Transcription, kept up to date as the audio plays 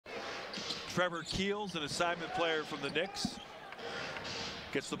Trevor Keels, an assignment player from the Knicks,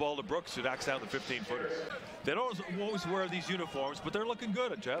 gets the ball to Brooks, who knocks down the 15-footer. They don't always wear these uniforms, but they're looking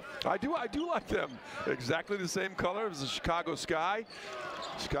good, Jeff. I do like them. Exactly the same color as the Chicago Sky.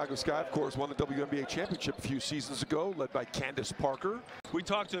 Chicago Sky, of course, won the WNBA championship a few seasons ago, led by Candace Parker. We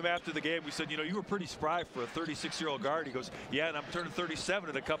talked to him after the game. We said, you know, you were pretty spry for a 36-year-old guard. He goes, yeah, and I'm turning 37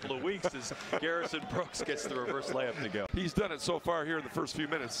 in a couple of weeks as Garrison Brooks gets the reverse layup to go. He's done it so far here in the first few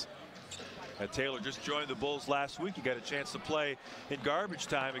minutes. And Taylor just joined the Bulls last week. He got a chance to play in garbage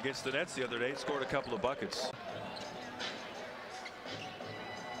time against the Nets the other day. Scored a couple of buckets.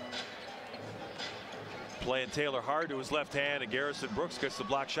 Playing Taylor hard to his left hand, and Garrison Brooks gets the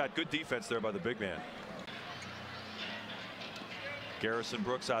block shot. Good defense there by the big man. Garrison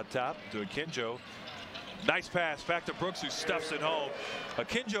Brooks out top to Akinjo. Nice pass back to Brooks, who stuffs it home.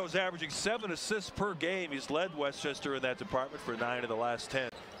 Akinjo's averaging 7 assists per game. He's led Westchester in that department for 9 of the last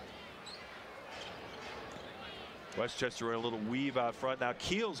 10. Westchester in a little weave out front. Now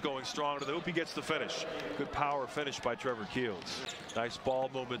Keels going strong to the hoop. He gets the finish. Good power finish by Trevor Keels. Nice ball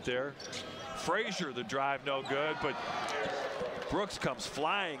movement there. Frazier, the drive, no good, but Brooks comes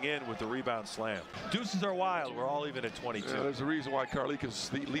flying in with the rebound slam. Deuces are wild. We're all even at 22. Yeah, there's a reason why Carlik is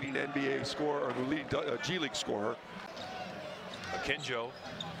the leading NBA scorer, or the leading G League scorer. Akinjo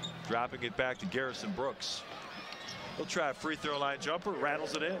dropping it back to Garrison Brooks. He'll try a free throw line jumper,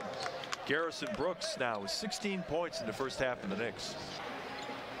 rattles it in. Garrison Brooks now with 16 points in the first half of the Knicks.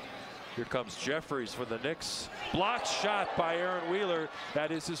 Here comes Jeffries for the Knicks. Blocked shot by Aaron Wheeler.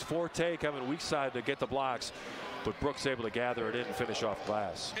 That is his forte, coming weak side to get the blocks. But Brooks able to gather it in and finish off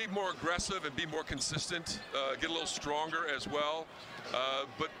glass. Be more aggressive and be more consistent. Get a little stronger as well.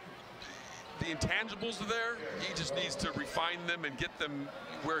 But the intangibles are there. He just needs to refine them and get them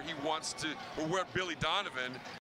where he wants to, or where Billy Donovan